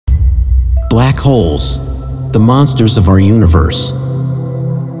Black holes, the monsters of our universe.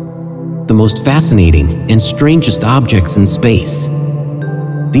 The most fascinating and strangest objects in space.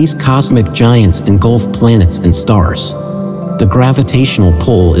 These cosmic giants engulf planets and stars. The gravitational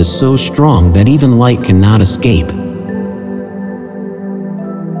pull is so strong that even light cannot escape.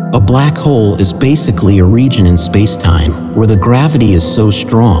 A black hole is basically a region in space-time where the gravity is so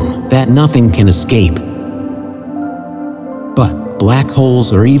strong that nothing can escape. But black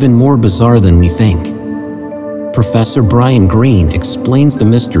holes are even more bizarre than we think. Professor Greene explains the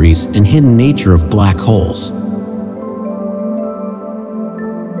mysteries and hidden nature of black holes.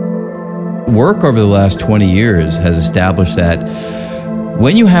 Work over the last 20 years has established that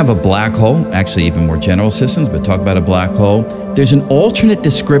when you have a black hole, actually even more general systems, but talk about a black hole, there's an alternate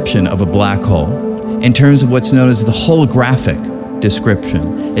description of a black hole in terms of what's known as the holographic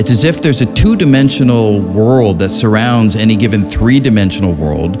description. It's as if there's a two-dimensional world that surrounds any given three-dimensional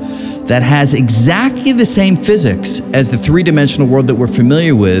world that has exactly the same physics as the three-dimensional world that we're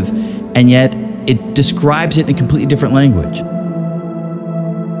familiar with, and yet it describes it in a completely different language.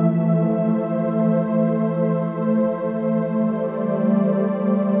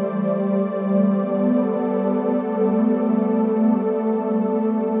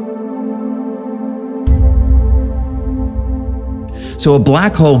 So a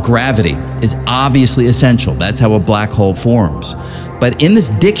black hole gravity is obviously essential. That's how a black hole forms. But in this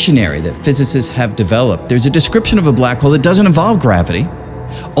dictionary that physicists have developed, there's a description of a black hole that doesn't involve gravity,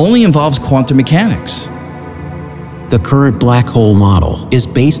 only involves quantum mechanics. The current black hole model is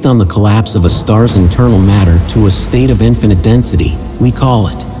based on the collapse of a star's internal matter to a state of infinite density. We call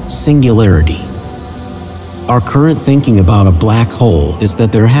it singularity. Our current thinking about a black hole is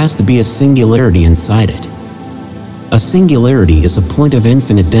that there has to be a singularity inside it. A singularity is a point of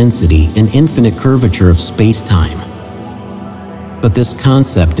infinite density and infinite curvature of space-time. But this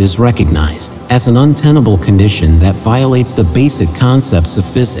concept is recognized as an untenable condition that violates the basic concepts of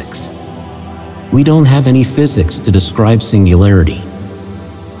physics. We don't have any physics to describe singularity.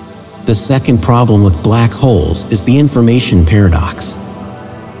 The second problem with black holes is the information paradox.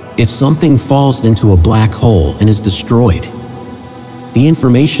 If something falls into a black hole and is destroyed, the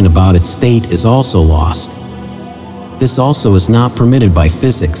information about its state is also lost. This also is not permitted by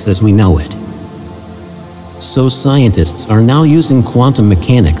physics as we know it. So scientists are now using quantum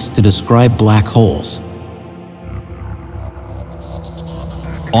mechanics to describe black holes.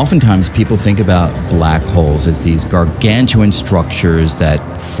 Oftentimes people think about black holes as these gargantuan structures that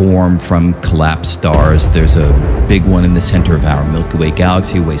form from collapsed stars. There's a big one in the center of our Milky Way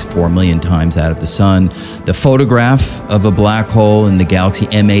galaxy, weighs 4 million times out of the sun. The photograph of a black hole in the galaxy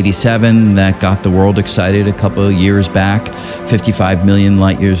M87 that got the world excited a couple of years back, 55 million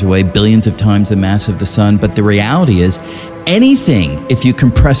light years away, billions of times the mass of the sun. But the reality is, anything, if you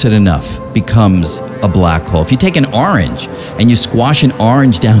compress it enough, becomes a black hole. If you take an orange and you squash an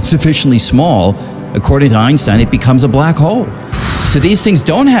orange down sufficiently small, according to Einstein, it becomes a black hole. So these things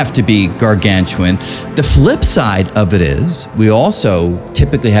don't have to be gargantuan. The flip side of it is, we also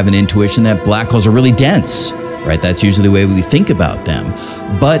typically have an intuition that black holes are really dense, right? That's usually the way we think about them.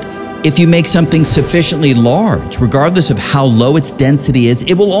 But if you make something sufficiently large, regardless of how low its density is,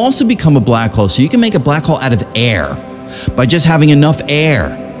 it will also become a black hole. So you can make a black hole out of air by just having enough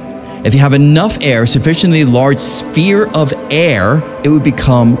air. If you have enough air, sufficiently large sphere of air, it would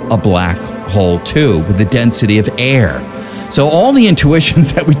become a black hole too, with the density of air. So all the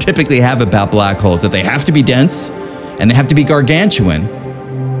intuitions that we typically have about black holes, that they have to be dense and they have to be gargantuan,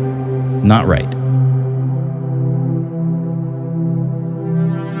 not right.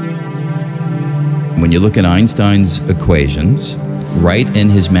 When you look at Einstein's equations, right in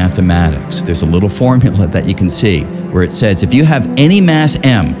his mathematics, there's a little formula that you can see where it says if you have any mass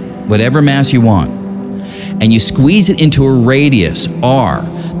m, whatever mass you want, and you squeeze it into a radius r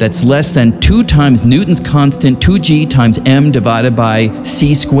that's less than 2 times Newton's constant 2g times m divided by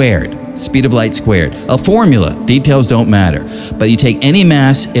c squared, speed of light squared. A formula, details don't matter. But you take any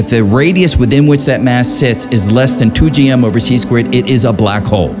mass, if the radius within which that mass sits is less than 2gm over c squared, it is a black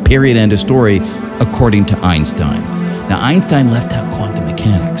hole. Period, end of story, according to Einstein. Now, Einstein left out quantum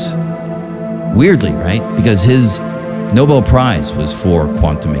mechanics. Weirdly, right? Because his Nobel Prize was for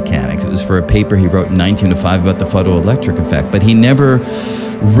quantum mechanics. It was for a paper he wrote in 1905 about the photoelectric effect, but he never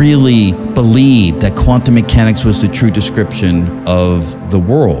really believed that quantum mechanics was the true description of the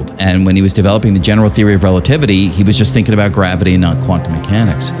world. And when he was developing the General Theory of Relativity, he was just thinking about gravity and not quantum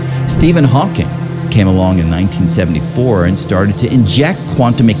mechanics. Stephen Hawking came along in 1974 and started to inject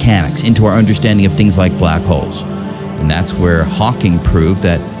quantum mechanics into our understanding of things like black holes. And that's where Hawking proved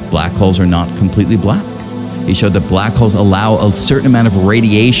that black holes are not completely black. He showed that black holes allow a certain amount of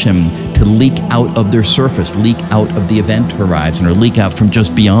radiation to leak out of their surface, leak out of the event horizon, or leak out from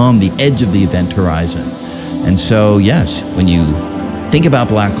just beyond the edge of the event horizon. And so, yes, when you think about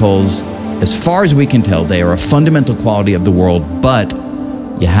black holes, as far as we can tell, they are a fundamental quality of the world, but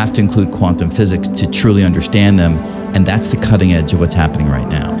you have to include quantum physics to truly understand them, and that's the cutting edge of what's happening right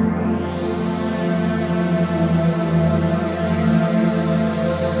now.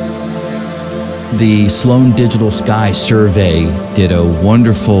 The Sloan Digital Sky Survey did a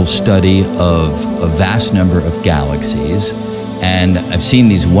wonderful study of a vast number of galaxies, and I've seen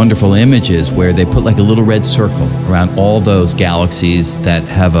these wonderful images where they put like a little red circle around all those galaxies that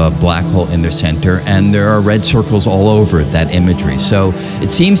have a black hole in their center, and there are red circles all over that imagery. So it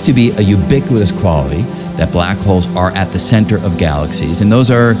seems to be a ubiquitous quality that black holes are at the center of galaxies, and those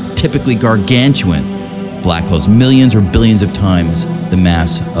are typically gargantuan black holes, millions or billions of times the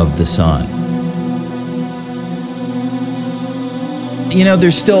mass of the sun. You know,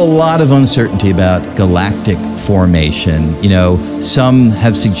 there's still a lot of uncertainty about galactic formation. You know, some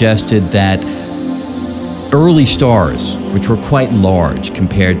have suggested that early stars, which were quite large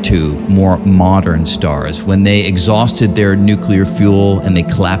compared to more modern stars, when they exhausted their nuclear fuel and they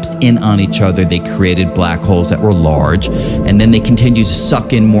collapsed in on each other, they created black holes that were large, and then they continued to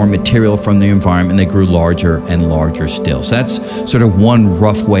suck in more material from the environment, and they grew larger and larger still. So that's sort of one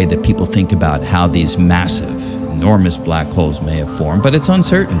rough way that people think about how these massive, enormous black holes may have formed, but it's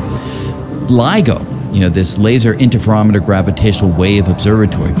uncertain. LIGO, you know, this Laser Interferometer Gravitational Wave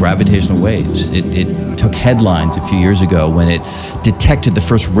Observatory, gravitational waves, it took headlines a few years ago when it detected the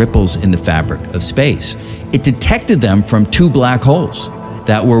first ripples in the fabric of space. It detected them from two black holes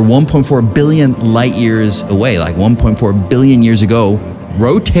that were 1.4 billion light years away, like 1.4 billion years ago,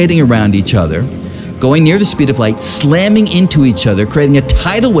 rotating around each other, going near the speed of light, slamming into each other, creating a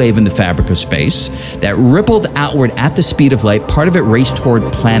tidal wave in the fabric of space that rippled outward at the speed of light. Part of it raced toward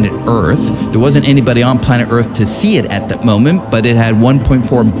planet Earth. There wasn't anybody on planet Earth to see it at that moment, but it had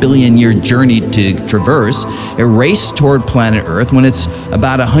 1.4 billion year journey to traverse. It raced toward planet Earth. When it's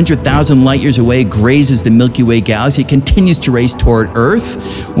about 100,000 light years away, it grazes the Milky Way galaxy. It continues to race toward Earth.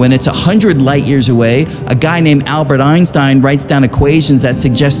 When it's 100 light years away, a guy named Albert Einstein writes down equations that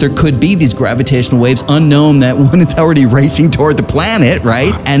suggest there could be these gravitational waves, unknown that when it's already racing toward the planet,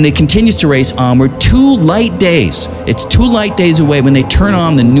 right? And it continues to race onward. 2 light days. It's 2 light days away when they turn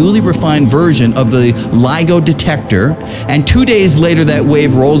on the newly refined version of the LIGO detector. And 2 days later, that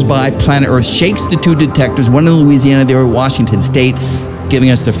wave rolls by planet Earth, shakes the 2 detectors, one in Louisiana, the other in Washington State,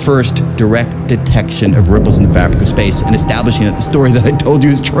 giving us the first direct detection of ripples in the fabric of space and establishing that the story that I told you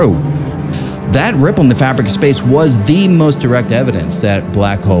is true. That ripple in the fabric of space was the most direct evidence that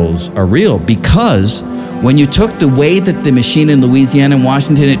black holes are real, because when you took the way that the machine in Louisiana and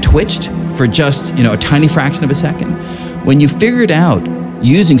Washington, it twitched for just, you know, a tiny fraction of a second. When you figured out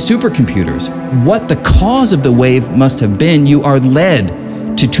using supercomputers what the cause of the wave must have been, you are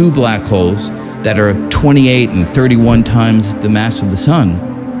led to 2 black holes that are 28 and 31 times the mass of the sun,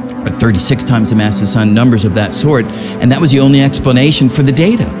 or 36 times the mass of the sun, numbers of that sort, and that was the only explanation for the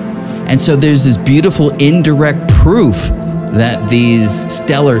data. And so there's this beautiful indirect proof that these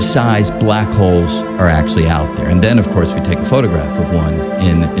stellar-sized black holes are actually out there. And then, of course, we take a photograph of one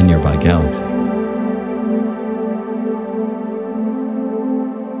in a nearby galaxy.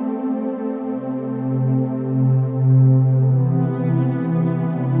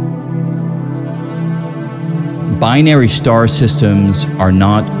 Binary star systems are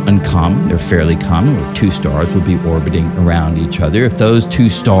not uncommon. They're fairly common, where 2 stars will be orbiting around each other. If those 2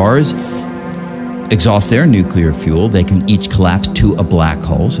 stars exhaust their nuclear fuel, they can each collapse to a black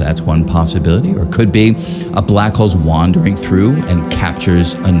hole. So that's one possibility. Or it could be a black hole's wandering through and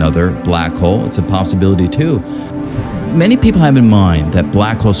captures another black hole. It's a possibility too. Many people have in mind that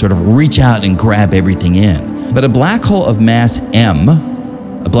black holes sort of reach out and grab everything in. But a black hole of mass m,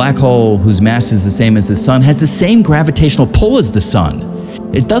 a black hole whose mass is the same as the sun, has the same gravitational pull as the sun.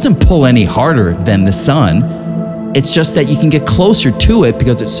 It doesn't pull any harder than the sun. It's just that you can get closer to it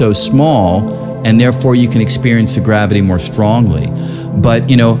because it's so small, and therefore you can experience the gravity more strongly. But,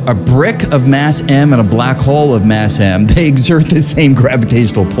 you know, a brick of mass m and a black hole of mass m, they exert the same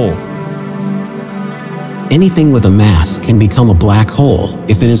gravitational pull. Anything with a mass can become a black hole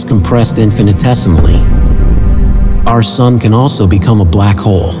if it is compressed infinitesimally. Our sun can also become a black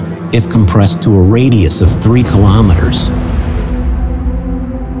hole if compressed to a radius of 3 kilometers.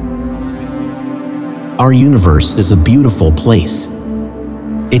 Our universe is a beautiful place.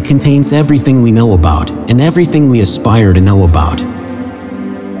 It contains everything we know about and everything we aspire to know about.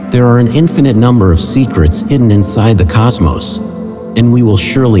 There are an infinite number of secrets hidden inside the cosmos, and we will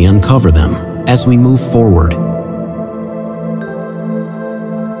surely uncover them. As we move forward,